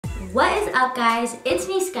What is up, guys? It's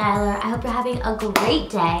me, Skylar. I hope you're having a great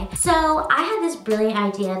day. So I had this brilliant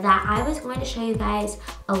idea that I was going to show you guys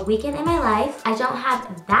a weekend in my life. I don't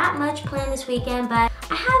have that much planned this weekend, but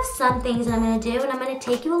I have some things that I'm gonna do and I'm gonna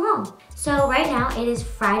take you along. So right now it is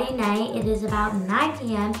Friday night. It is about 9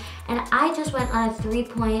 p.m. and I just went on a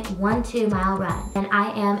 3.12 mile run and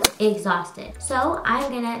I am exhausted. So I'm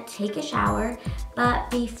gonna take a shower, but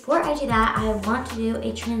before I do that, I want to do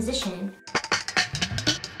a transition.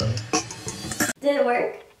 Did it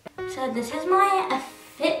work? So this is my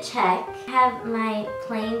fit check. I have my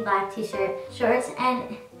plain black t-shirt, shorts,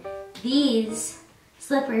 and these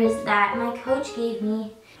slippers that my coach gave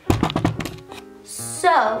me.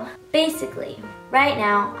 So basically, right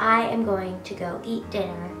now I am going to go eat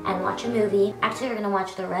dinner and watch a movie. Actually, we're gonna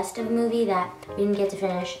watch the rest of a movie that we didn't get to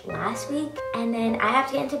finish last week. And then I have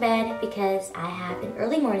to get into bed because I have an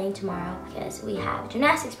early morning tomorrow because we have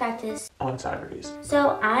gymnastics practice on Saturdays.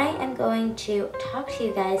 So I am going to talk to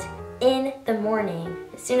you guys in the morning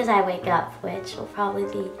as soon as I wake up, which will probably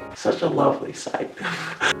be such a lovely sight.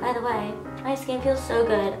 By the way, my skin feels so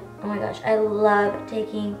good. Oh my gosh, I love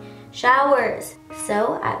taking showers.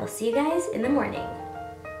 So I will see you guys in the morning.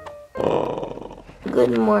 Oh.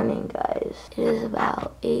 Good morning, guys. It is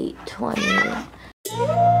about 8:20.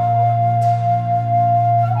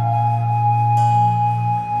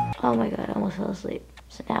 Oh my god, I almost fell asleep.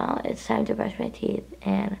 So now it's time to brush my teeth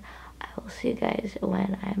and I will see you guys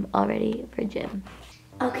when I'm all ready for gym.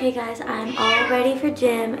 Okay guys, I'm all ready for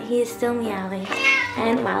gym. He is still meowing.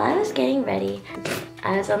 And while I was getting ready,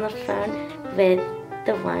 I was on the phone with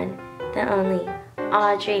the one, the only,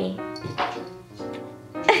 Audrey.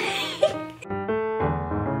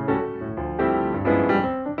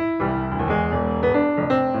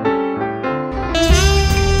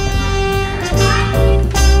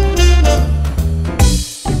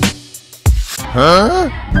 Huh?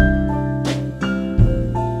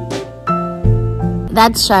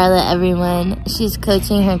 That's Charlotte, everyone. She's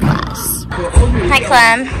coaching her class. Hi,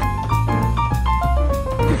 Clem.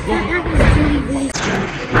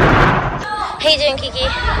 How you doing, Kiki?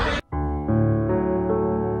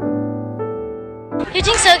 You're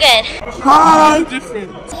doing so good. Hi!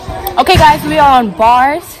 Okay, guys, we are on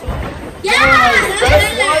bars.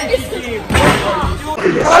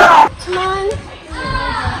 Come on.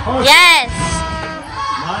 Yes.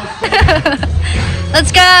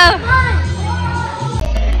 Let's go.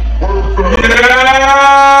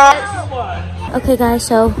 Okay, guys,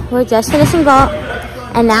 so we're just finishing vault,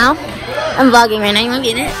 and now I'm vlogging right now. You want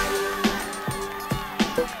to be in it?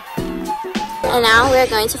 And now we're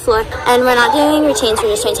going to floor, and we're not doing routines.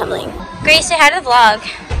 We're just doing tumbling. Grace, say hi to the vlog.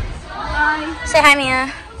 Hi. Say hi,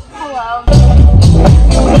 Mia. Hello.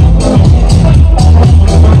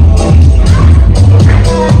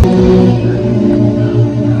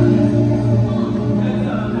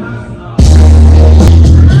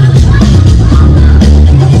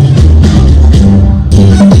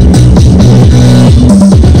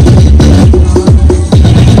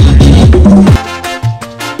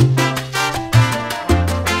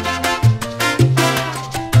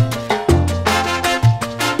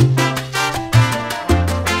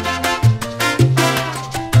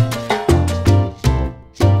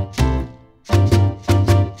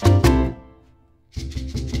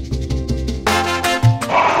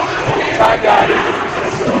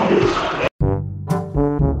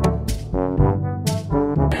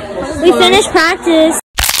 We finished practice.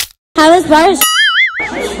 How was bars?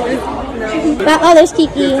 Oh, there's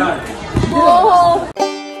Kiki.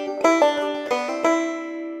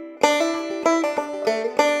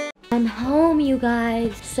 I'm home, you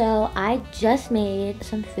guys. So I just made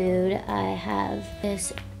some food. I have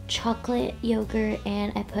this chocolate yogurt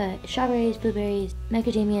and I put strawberries, blueberries,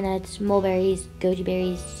 macadamia nuts, mulberries, goji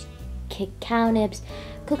berries, cacao nibs,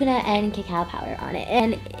 coconut, and cacao powder on it,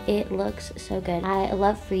 and it looks so good. I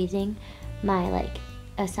love freezing my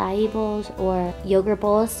acai bowls or yogurt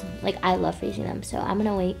bowls. I love freezing them, so I'm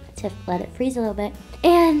gonna wait to let it freeze a little bit.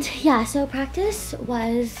 And yeah, so practice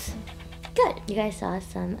was good. You guys saw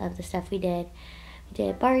some of the stuff we did. We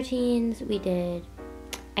did bar routines. I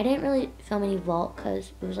didn't really film any vault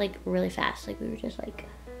because it was really fast. We were just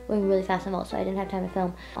going really fast on vault, so I didn't have time to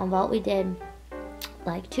film. On vault we did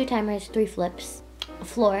 2 timers, 3 flips,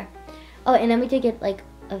 floor. Oh, and then we did get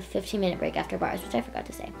a 15-minute break after bars, which I forgot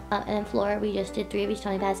to say. And then floor, we just did 3 of each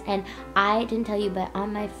Tony pass. And I didn't tell you, but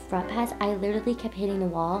on my front pass, I literally kept hitting the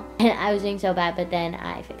wall. And I was doing so bad, but then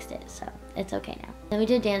I fixed it, so it's okay now. Then we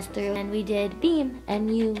did dance through, and we did beam,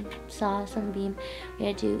 and you saw some beam. We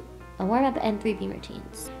had to do a warm-up and 3 beam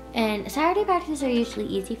routines. And Saturday practices are usually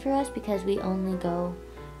easy for us because we only go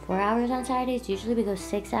 4 hours on Saturdays. Usually we go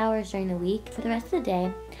 6 hours during the week. For the rest of the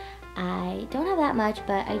day, I don't have that much,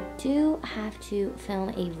 but I do have to film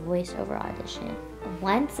a voiceover audition.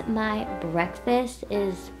 Once my breakfast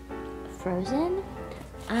is frozen,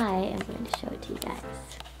 I am going to show it to you guys.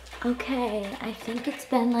 Okay, I think it's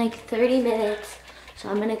been like 30 minutes, so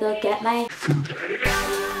I'm gonna go get my food.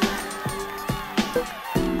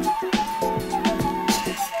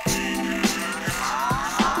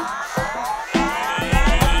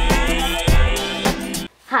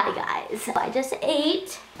 Hi guys, I just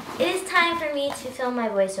ate. It is time for me to film my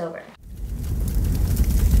voiceover.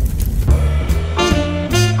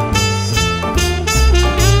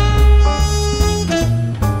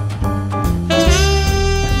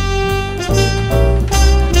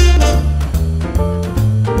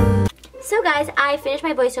 So guys, I finished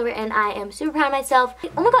my voiceover and I am super proud of myself.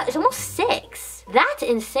 Oh my god, it's almost 6. That's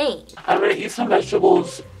insane. I'm gonna eat some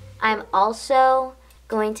vegetables. I'm also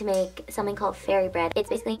going to make something called fairy bread. It's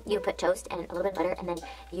basically you put toast and a little bit of butter, and then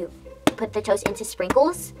you put the toast into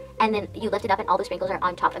sprinkles, and then you lift it up and all the sprinkles are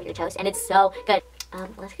on top of your toast, and it's so good.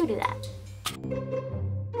 Let's go do that.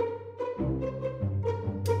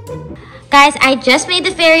 Guys, I just made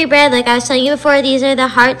the fairy bread like I was telling you before. These are the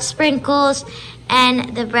heart sprinkles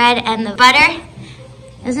and the bread and the butter.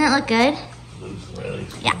 Doesn't it look good? Looks really.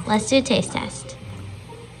 Yeah, let's do a taste test.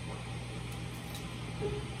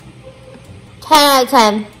 10 out of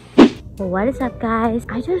 10. What is up, guys?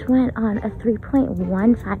 I just went on a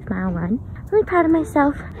 3.15 mile run. I'm really proud of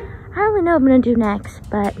myself. I don't really know what I'm gonna do next,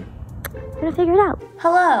 but I'm gonna figure it out.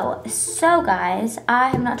 Hello. So guys, I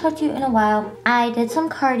have not talked to you in a while. I did some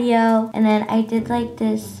cardio, and then I did like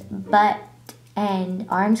this butt and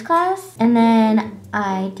arms class, and then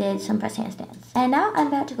I did some press handstands. And now I'm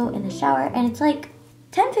about to go in the shower, and it's like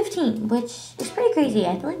 10:15, which is pretty crazy.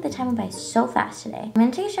 I feel like the time went by so fast today. I'm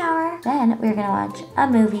gonna take a shower, then we're gonna watch a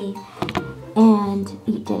movie and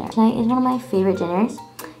eat dinner. Tonight is one of my favorite dinners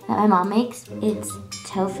that my mom makes. It's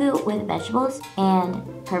tofu with vegetables and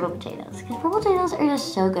purple potatoes. Because purple potatoes are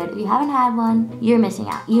just so good. If you haven't had one, you're missing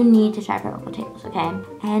out. You need to try purple potatoes, okay?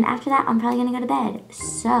 And after that, I'm probably gonna go to bed.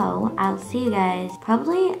 So I'll see you guys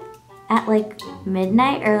probably at like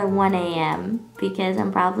midnight or 1 a.m. because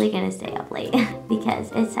I'm probably gonna stay up late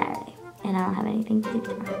because it's Saturday and I don't have anything to do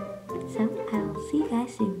tomorrow. So I will see you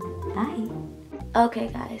guys soon. Bye. Okay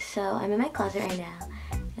guys, so I'm in my closet right now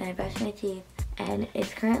and I brushed my teeth and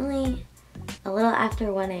it's currently a little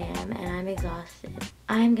after 1 a.m. and I'm exhausted.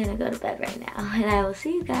 I'm gonna go to bed right now and I will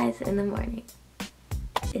see you guys in the morning.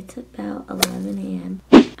 It's about 11 a.m.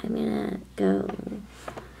 I'm gonna go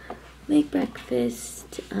make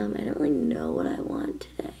breakfast. I don't really know what I want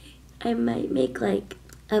today. I might make like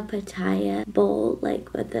a pitaya bowl,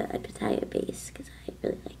 like with a pitaya base, because I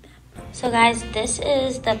really like that. So guys, this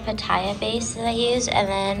is the pitaya base that I use, and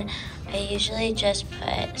then I usually just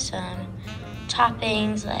put some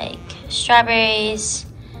toppings like strawberries,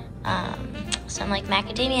 some like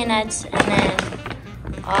macadamia nuts, and then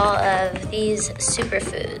all of these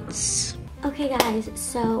superfoods. Okay guys,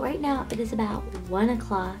 so right now it is about 1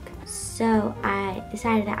 o'clock. So I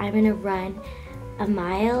decided that I'm gonna run a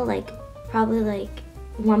mile, like probably like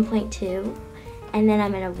 1.2, and then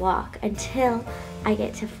I'm gonna walk until I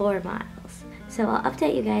get to 4 miles. So I'll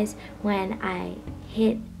update you guys when I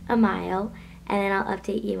hit a mile, and then I'll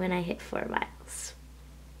update you when I hit 4 miles.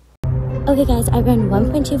 Okay guys, I ran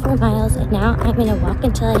 1.24 miles and now I'm gonna walk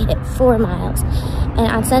until I hit 4 miles. And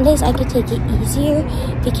on Sundays I could take it easier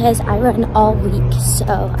because I run all week.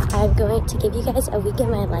 So I'm going to give you guys a week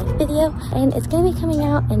in my life video and it's gonna be coming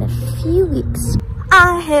out in a few weeks.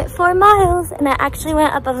 I hit 4 miles and I actually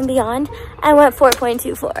went above and beyond. I went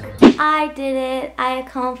 4.24. I did it, I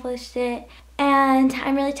accomplished it. And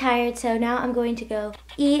I'm really tired, so now I'm going to go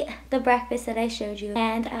eat the breakfast that I showed you,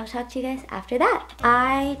 and I'll talk to you guys after that.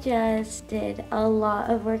 I just did a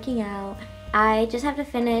lot of working out. I just have to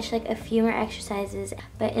finish like a few more exercises,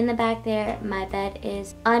 but in the back there, my bed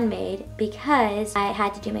is unmade because I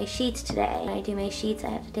had to do my sheets today. When I do my sheets, I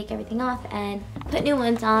have to take everything off and put new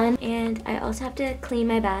ones on, and I also have to clean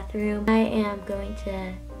my bathroom. I am going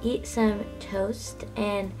to eat some toast,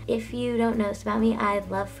 and if you don't know this about me, I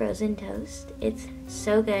love frozen toast. It's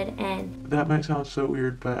so good. And That might sound so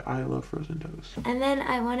weird, but I love frozen toast. And then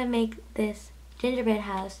I want to make this gingerbread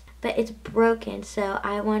house, but it's broken, so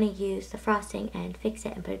I want to use the frosting and fix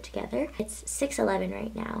it and put it together. It's 6:11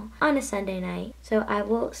 right now on a Sunday night, so I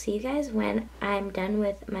will see you guys when I'm done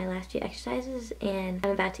with my last few exercises and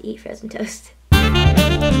I'm about to eat frozen toast.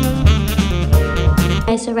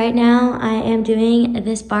 Okay, so right now I am doing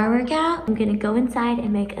this bar workout. I'm gonna go inside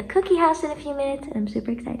and make a cookie house in a few minutes, and I'm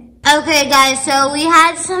super excited. Okay guys, so we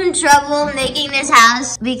had some trouble making this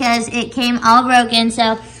house because it came all broken,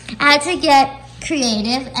 so I had to get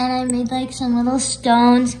creative and I made like some little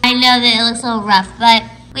stones. I know that it looks a little rough, but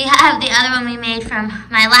we have the other one we made from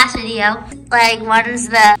my last video. Like one's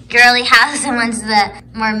the girly house and one's the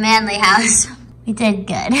more manly house. We did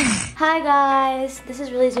good. Hi guys, this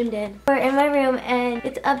is really zoomed in. We're in my room and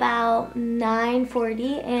it's about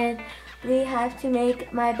 9:40 and we have to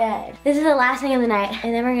make my bed. This is the last thing of the night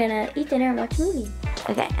and then we're gonna eat dinner and watch a movie.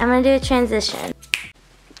 Okay, I'm gonna do a transition.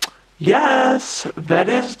 Yes, that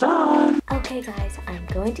is done. Okay guys, I'm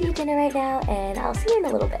going to eat dinner right now and I'll see you in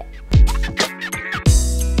a little bit.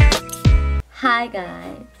 Hi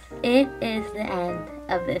guys, it is the end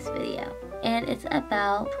of this video. And it's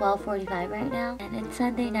about 12:45 right now, and it's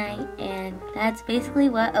Sunday night, and that's basically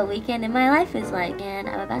what a weekend in my life is like. And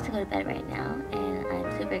I'm about to go to bed right now, and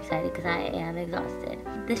I'm super excited because I am exhausted.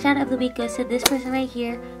 The shout out of the week goes to this person right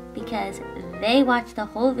here because they watched the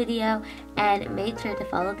whole video and made sure to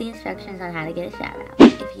follow the instructions on how to get a shout out.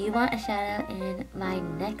 If you want a shout out in my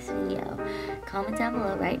next video, comment down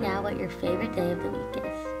below right now what your favorite day of the week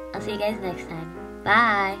is. I'll see you guys next time.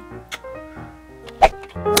 Bye!